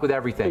 Good luck with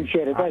everything.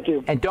 Appreciate it. Thank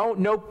you. And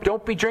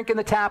don't be drinking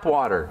the tap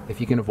water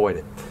if you can avoid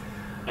it.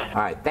 All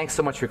right, thanks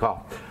so much for your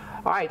call.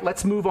 All right,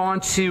 let's move on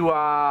to,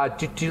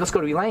 let's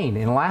go to Elaine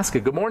in Alaska.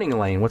 Good morning,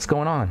 Elaine. What's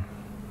going on?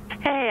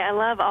 Hey, I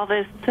love all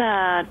this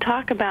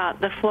talk about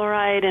the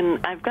fluoride,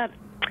 and I've got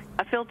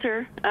a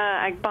filter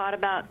I bought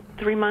about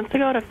 3 months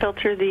ago to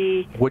filter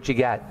the... What'd you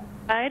get?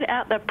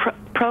 Out the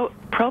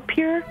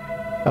ProPure.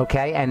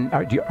 Okay, and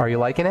are you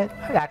liking it?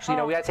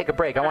 Actually, we got to take a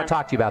break. I want to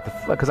talk to you about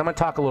because I'm going to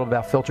talk a little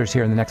about filters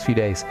here in the next few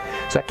days.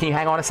 So can you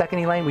hang on a second,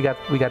 Elaine? We got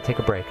to take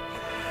a break.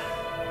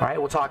 All right,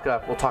 we'll talk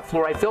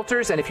fluoride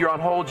filters, and if you're on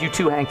hold, you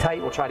too hang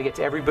tight. We'll try to get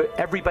to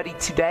everybody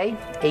today.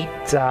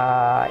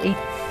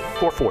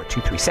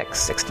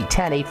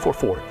 844-236-6010.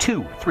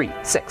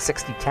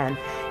 844-236-6010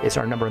 is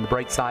our number on the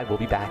bright side. We'll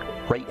be back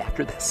right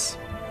after this.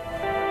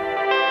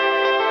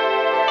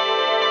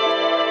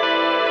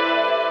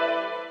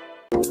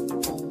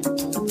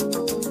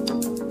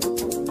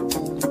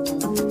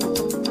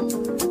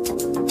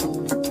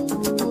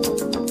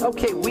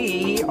 Okay,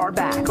 we are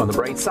back on the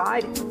bright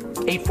side.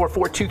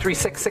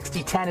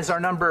 844-236-6010 is our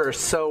number.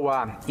 So,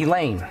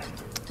 Elaine,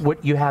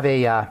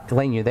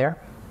 Elaine, you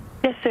there?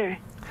 Yes, sir.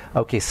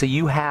 Okay, so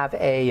you have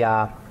you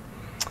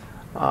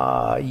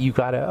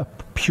got a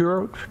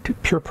Pure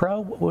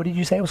Pro? What did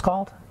you say it was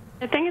called?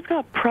 I think it's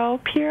called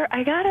ProPure.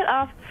 I got it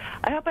off,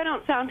 I hope I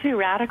don't sound too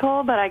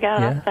radical, but I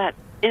got it off that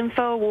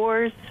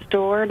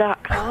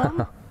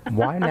InfoWarsStore.com.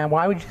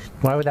 Why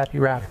would that be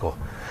radical?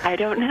 I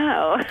don't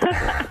know.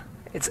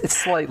 It's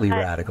slightly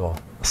radical.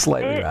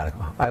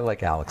 Radical. I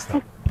like Alex,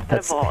 though.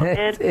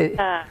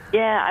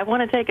 Yeah, I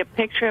want to take a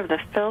picture of the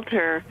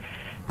filter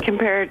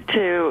compared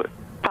to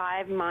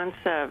 5 months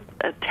of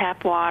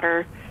tap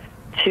water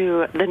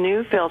to the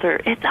new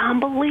filter. It's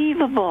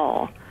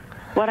unbelievable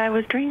what I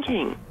was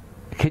drinking.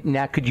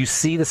 Could you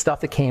see the stuff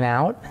that came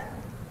out?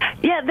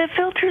 Yeah, the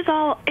filter's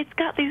it's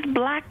got these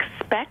black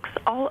specks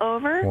all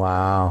over.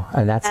 Wow.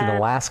 And that's in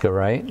Alaska,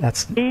 right?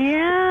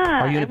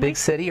 Yeah. Are you in a big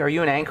city? Are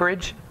you in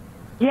Anchorage?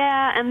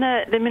 Yeah, and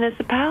the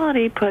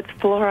municipality puts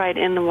fluoride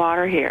in the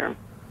water here.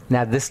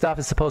 Now, this stuff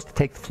is supposed to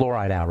take the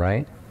fluoride out,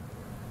 right?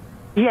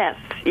 Yes,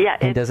 yeah.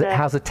 And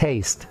how's it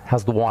taste?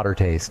 How's the water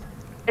taste?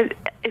 It's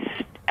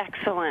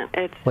excellent.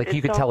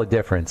 You could tell a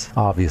difference,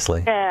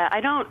 obviously. Yeah, I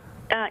don't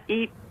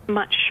eat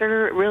much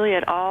sugar really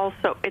at all,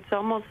 so it's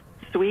almost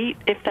sweet,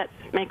 if that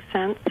makes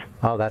sense.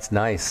 Oh, that's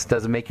nice.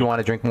 Does it make you want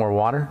to drink more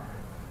water?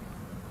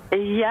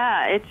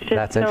 Yeah, it's just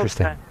That's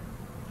interesting. Good.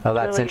 Oh,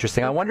 that's really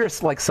interesting. I wonder if,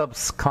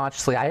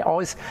 subconsciously, I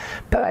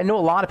know a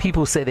lot of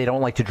people who say they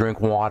don't like to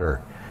drink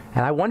water.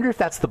 And I wonder if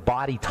that's the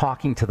body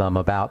talking to them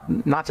about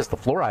not just the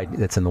fluoride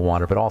that's in the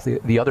water, but also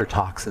the other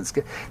toxins.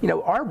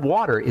 Our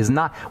water is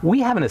not, we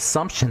have an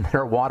assumption that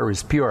our water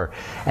is pure.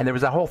 And there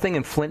was that whole thing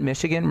in Flint,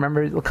 Michigan.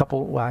 Remember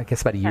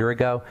about a year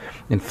ago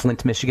in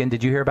Flint, Michigan.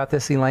 Did you hear about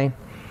this, Elaine?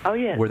 Oh,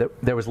 yeah. Where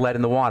there was lead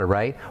in the water,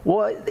 right?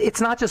 Well,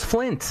 it's not just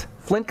Flint.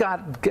 Flint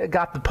got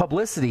the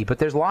publicity, but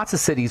there's lots of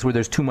cities where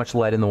there's too much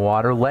lead in the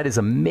water. Lead is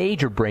a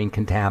major brain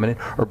contaminant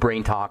or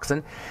brain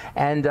toxin.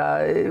 And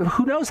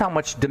who knows how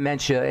much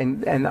dementia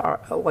and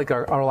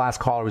our last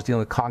caller was dealing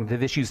with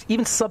cognitive issues,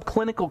 even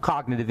subclinical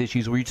cognitive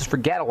issues where you just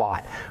forget a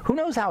lot. Who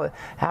knows how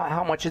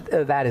much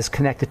of that is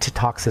connected to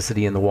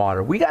toxicity in the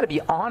water? We got to be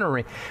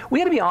honoring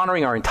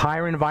our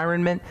entire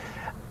environment,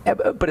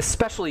 but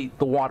especially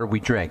the water we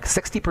drink.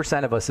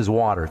 60% of us is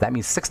water. That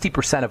means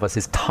 60% of us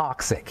is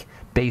toxic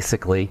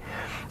basically,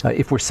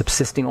 if we're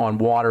subsisting on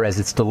water as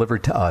it's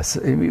delivered to us.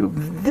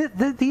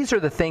 These are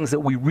the things that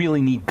we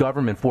really need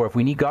government for. If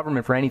we need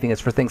government for anything,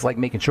 it's for things like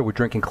making sure we're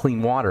drinking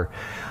clean water,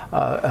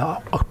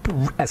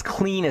 as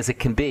clean as it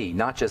can be,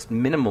 not just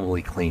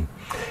minimally clean.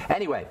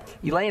 Anyway,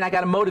 Elaine, I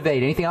got to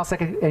motivate. Anything else you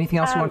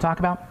want to talk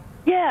about?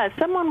 Yeah,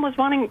 someone was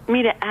wanting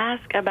me to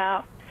ask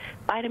about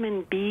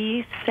vitamin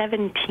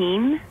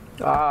B17.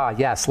 Ah,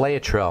 yes,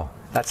 Laetrile.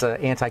 That's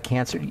an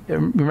anti-cancer.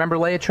 Remember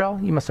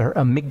Laetrile? You must have heard.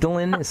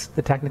 Amygdalin is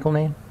the technical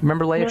name.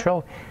 Remember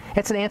Laetrile? Yeah.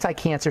 It's an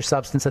anti-cancer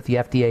substance that the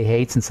FDA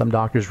hates and some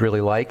doctors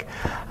really like.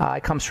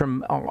 It comes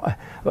from,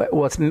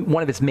 it's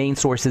one of its main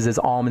sources is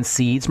almond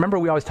seeds. Remember,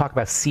 we always talk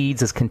about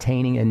seeds as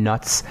containing, and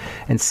nuts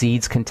and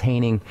seeds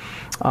containing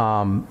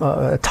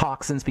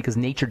toxins, because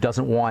nature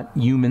doesn't want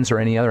humans or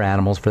any other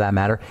animals, for that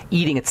matter,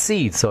 eating its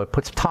seeds. So it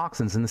puts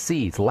toxins in the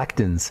seeds,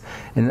 lectins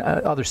and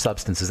other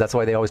substances. That's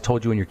why they always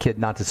told you when you're a kid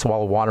not to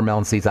swallow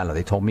watermelon seeds. I don't know,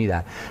 they told me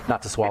that,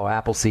 not to swallow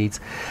apple seeds.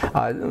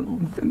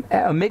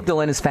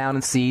 Amygdalin is found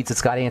in seeds.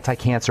 It's got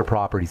anti-cancer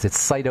properties. It's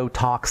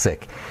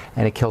cytotoxic,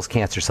 and it kills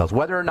cancer cells.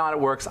 Whether or not it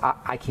works,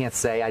 I can't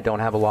say. I don't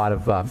have a lot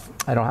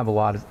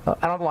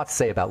to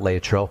say about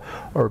Laetrile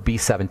or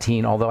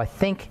B17. Although I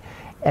think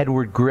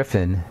Edward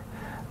Griffin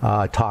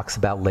talks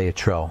about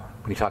Laetrile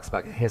when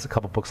he has a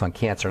couple books on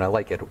cancer, and I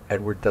like it.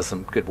 Edward does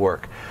some good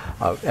work.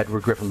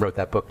 Edward Griffin wrote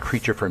that book,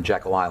 Creature from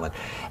Jekyll Island.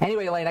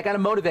 Anyway, Elaine, I got to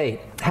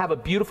motivate. Have a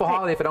beautiful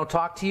holiday if I don't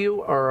talk to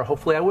you, or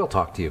hopefully I will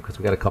talk to you, because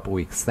we got a couple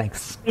weeks.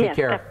 Thanks. Take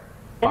care.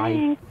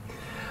 Bye.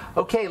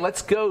 Okay,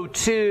 let's go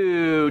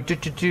to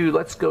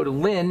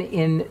Lynn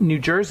in New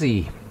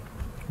Jersey.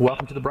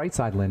 Welcome to the bright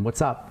side, Lynn. What's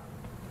up?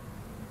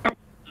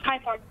 Hi,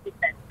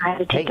 participant. I had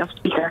to take off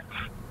speaker.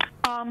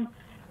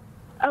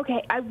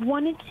 Okay, I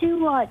wanted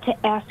to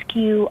ask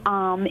you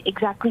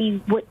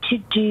exactly what to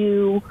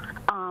do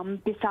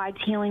besides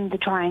healing the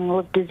triangle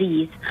of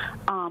disease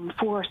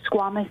for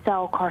squamous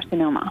cell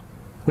carcinoma.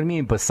 What do you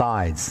mean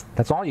besides?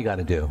 That's all you got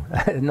to do.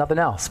 Nothing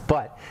else.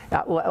 But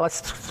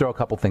let's throw a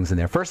couple things in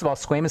there. First of all,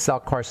 squamous cell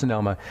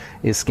carcinoma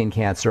is skin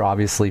cancer,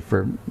 obviously,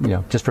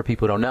 just for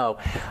people who don't know.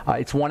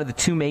 It's one of the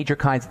two major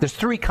kinds. There's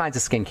three kinds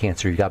of skin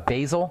cancer. You've got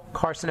basal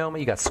carcinoma,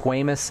 you've got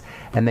squamous,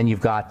 and then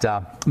you've got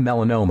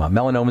melanoma.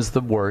 Melanoma is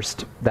the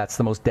worst. That's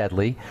the most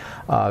deadly.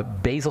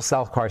 Basal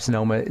cell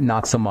carcinoma,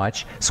 not so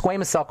much.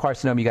 Squamous cell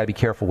carcinoma, you got to be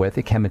careful with.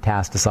 It can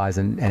metastasize,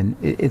 and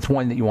it's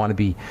one that you want to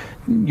be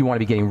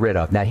getting rid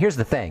of. Now, here's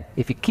the thing.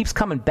 If it keeps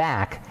coming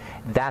back,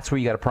 that's where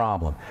you got a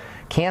problem.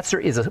 Cancer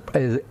is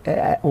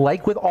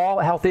like with all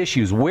health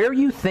issues, where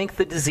you think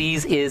the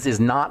disease is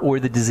not where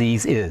the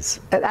disease is.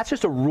 That's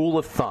just a rule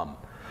of thumb.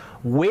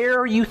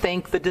 Where you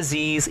think the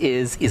disease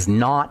is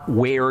not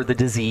where the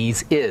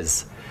disease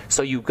is.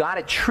 So you've got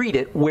to treat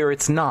it where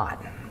it's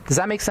not. Does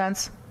that make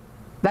sense?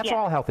 That's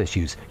all health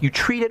issues. You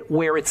treat it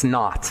where it's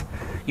not.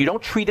 You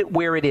don't treat it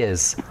where it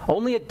is.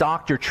 Only a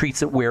doctor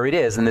treats it where it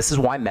is, and this is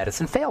why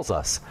medicine fails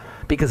us.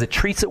 Because it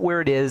treats it where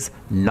it is,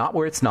 not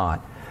where it's not.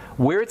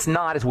 Where it's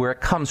not is where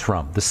it comes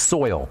from, the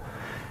soil.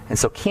 And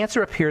so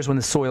cancer appears when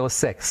the soil is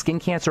sick, skin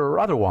cancer or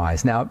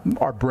otherwise. Now,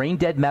 our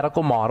brain-dead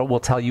medical model will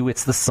tell you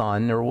it's the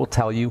sun, or will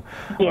tell you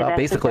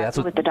basically that's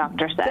what the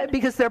doctor said.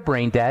 Because they're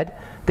brain-dead.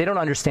 They don't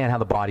understand how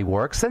the body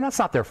works, and that's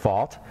not their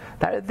fault.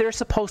 They're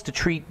supposed to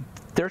treat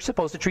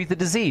the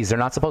disease. They're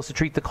not supposed to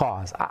treat the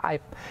cause.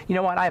 You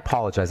know what? I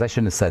apologize. I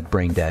shouldn't have said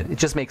brain dead. It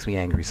just makes me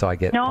angry, so I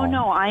get home.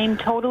 No, I'm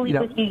totally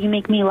with you. You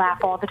make me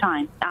laugh all the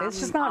time.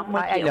 It's just not.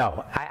 I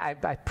know. I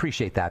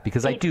appreciate that,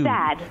 because I do. It's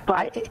sad,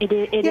 but it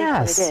is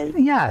yes, what it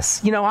is.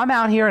 Yes. I'm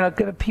out here,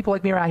 and people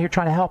like me are out here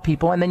trying to help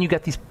people, and then you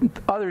get these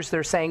others that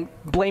are saying,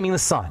 blaming the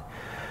sun.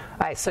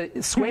 All right, so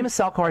squamous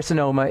cell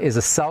carcinoma is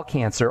a cell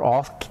cancer.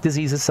 All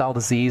disease is cell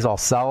disease.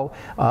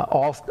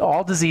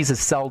 All disease is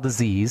cell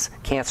disease.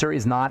 Cancer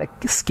is not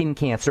a skin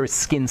cancer. It's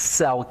skin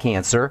cell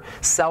cancer.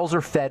 Cells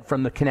are fed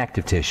from the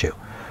connective tissue.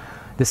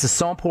 This is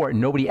so important.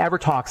 Nobody ever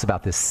talks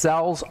about this.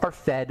 Cells are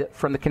fed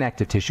from the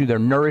connective tissue. They're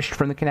nourished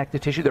from the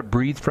connective tissue. They're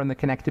breathed from the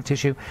connective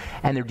tissue.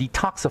 And they're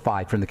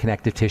detoxified from the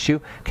connective tissue.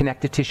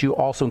 Connective tissue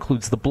also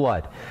includes the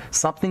blood.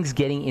 Something's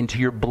getting into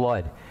your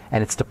blood,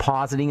 and it's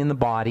depositing in the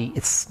body.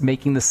 It's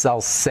making the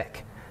cells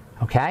sick.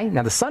 Okay?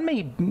 Now, the sun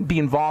may be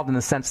involved in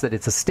the sense that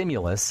it's a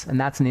stimulus, and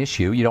that's an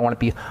issue. You don't want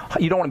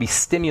to be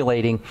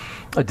stimulating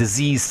a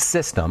diseased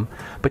system,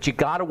 but you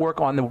got to work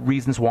on the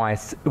reasons why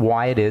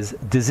it is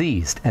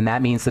diseased, and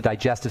that means the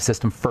digestive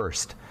system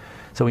first.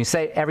 So when you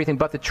say everything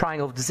but the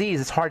triangle of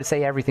disease, it's hard to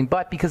say everything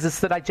but, because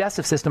it's the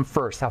digestive system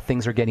first, how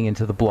things are getting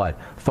into the blood.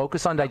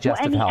 Focus on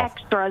digestive health. Any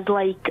extras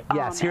like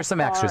yes, here's some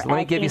extras. Let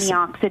me give you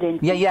some antioxidants.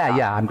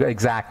 Yeah.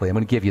 Exactly. I'm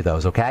going to give you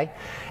those. Okay.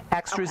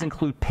 Extras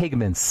include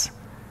pigments.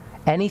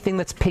 Anything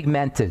that's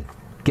pigmented.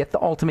 Get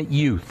the ultimate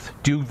youth.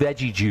 Do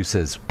veggie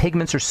juices.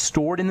 Pigments are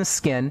stored in the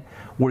skin,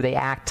 where they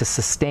act to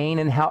sustain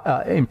and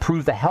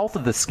improve the health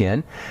of the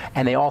skin,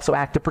 and they also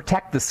act to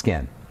protect the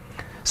skin.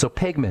 So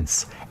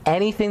pigments.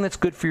 Anything that's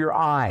good for your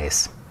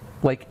eyes.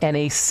 like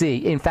NAC.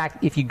 In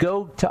fact, if you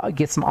go to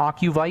get some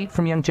Ocuvite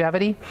from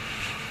Longevity,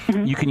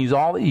 you can use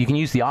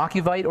the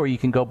Ocuvite, or you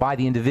can go buy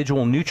the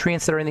individual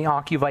nutrients that are in the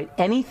Ocuvite.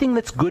 Anything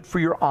that's good for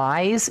your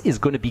eyes is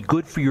going to be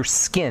good for your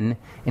skin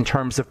in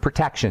terms of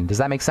protection. Does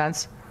that make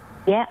sense?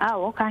 Yeah.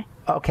 Oh, okay.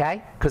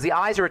 Okay, because the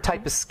eyes are a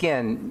type of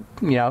skin,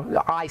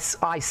 eye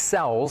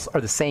cells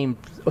are the same,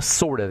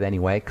 sort of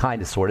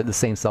the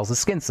same cells as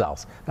skin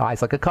cells. The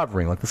eye's like a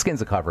covering, like the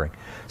skin's a covering.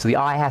 So the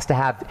eye has to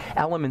have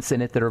elements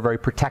in it that are very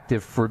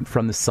protective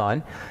from the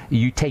sun.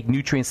 You take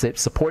nutrients that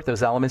support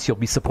those elements, you'll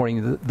be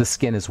supporting the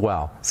skin as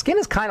well. Skin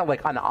is kind of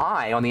like an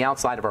eye on the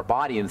outside of our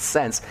body in a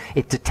sense.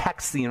 It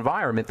detects the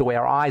environment the way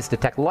our eyes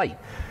detect light.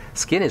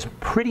 Skin is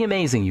pretty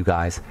amazing, you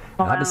guys.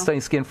 Wow. I've been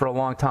studying skin for a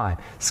long time.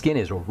 Skin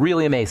is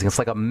really amazing. It's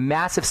like a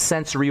massive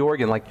sensory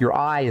organ, like your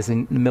eye is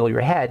in the middle of your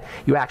head.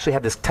 You actually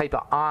have this type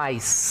of eye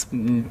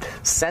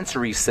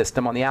sensory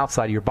system on the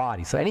outside of your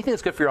body. So anything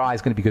that's good for your eye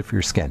is going to be good for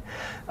your skin.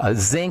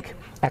 Zinc,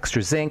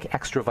 extra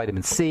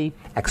vitamin C,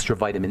 extra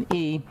vitamin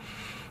E,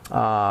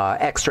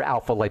 extra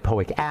alpha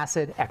lipoic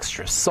acid,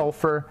 extra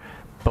sulfur,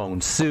 bone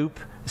soup.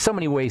 So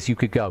many ways you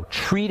could go.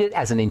 Treat it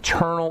as an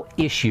internal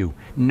issue.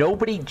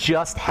 Nobody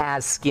just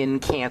has skin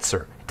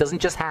cancer. It doesn't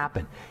just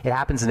happen. It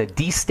happens in a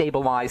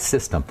destabilized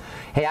system.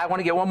 Hey, I want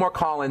to get one more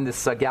call in.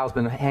 This gal's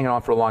been hanging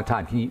on for a long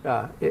time. Can you,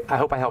 I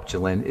hope I helped you,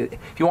 Lynn.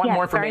 If you want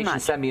more information,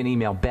 send me an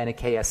email,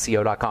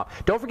 ben@ksco.com.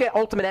 Don't forget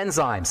Ultimate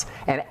Enzymes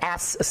and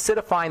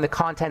acidifying the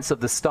contents of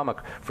the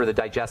stomach for the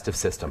digestive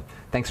system.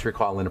 Thanks for your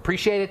call, Lynn.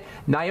 Appreciate it.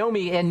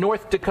 Naomi in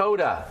North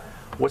Dakota.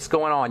 What's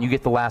going on? You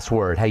get the last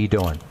word. How you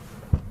doing?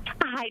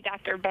 Hi,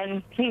 Dr.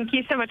 Ben. Thank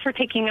you so much for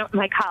taking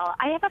my call.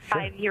 I have a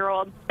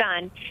 5-year-old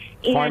son.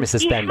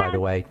 Pharmacist Ben, by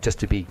the way, just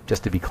to be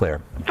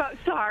clear. Oh,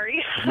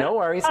 sorry. No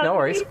worries, no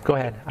worries. Go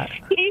ahead.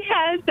 He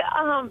has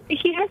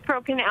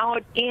broken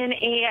out in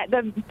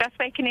the best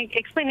way I can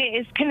explain it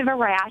is kind of a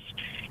rash.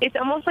 It's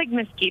almost like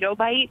mosquito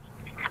bites.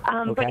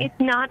 Okay. But it's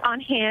not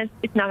on his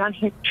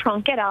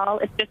trunk at all.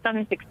 It's just on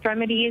his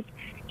extremities.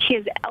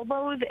 His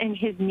elbows and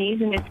his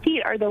knees and his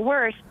feet are the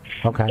worst.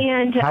 Okay.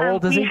 And how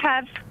old is he?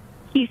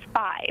 He's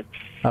 5.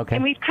 Okay.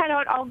 And we've cut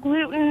out all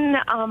gluten,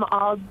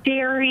 all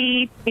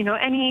dairy,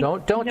 any.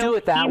 Don't do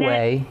it that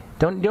way.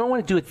 You don't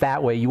want to do it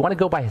that way. You want to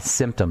go by his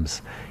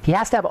symptoms. He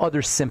has to have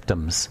other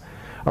symptoms.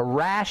 A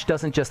rash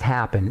doesn't just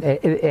happen.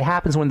 It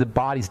happens when the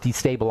body's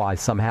destabilized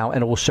somehow,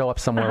 and it will show up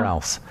somewhere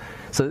else.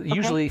 So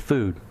usually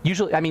food.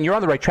 Usually, I mean, you're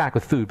on the right track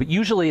with food, but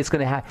usually it's going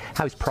to have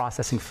how he's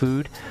processing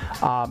food.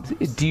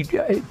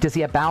 Does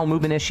he have bowel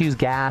movement issues,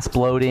 gas,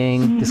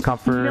 bloating,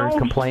 discomfort,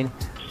 complaining?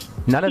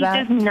 None of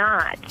that? He does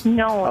not.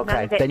 No.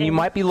 Okay. Then you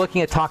might be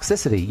looking at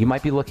toxicity. You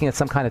might be looking at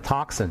some kind of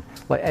toxin.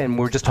 And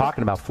we're just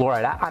talking about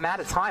fluoride. I'm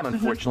out of time,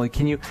 unfortunately.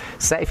 Can you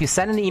if you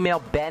send an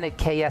email,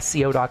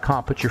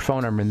 ben@ksco.com, put your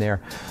phone number in there,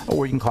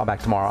 or you can call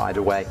back tomorrow.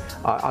 Either way,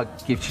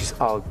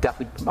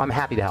 I'm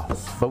happy to help.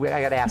 But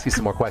I got to ask you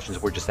some more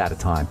questions. We're just out of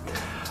time.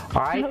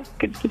 All right.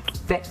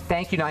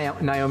 Thank you,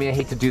 Naomi. I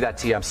hate to do that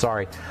to you. I'm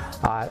sorry.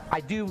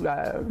 I do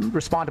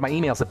respond to my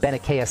emails at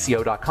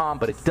ben@ksco.com,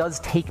 but it does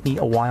take me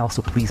a while,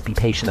 so please be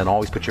patient and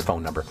always put your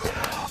phone number.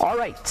 All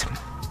right.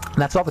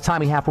 That's all the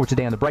time we have for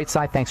today on The Bright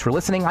Side. Thanks for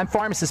listening. I'm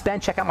Pharmacist Ben.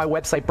 Check out my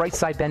website,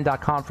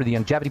 brightsideben.com, for the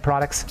longevity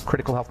products,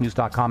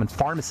 criticalhealthnews.com, and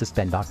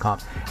pharmacistben.com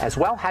as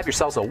well. Have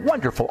yourselves a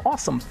wonderful,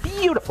 awesome,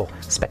 beautiful,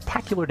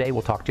 spectacular day.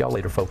 We'll talk to y'all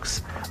later,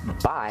 folks.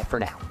 Bye for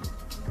now.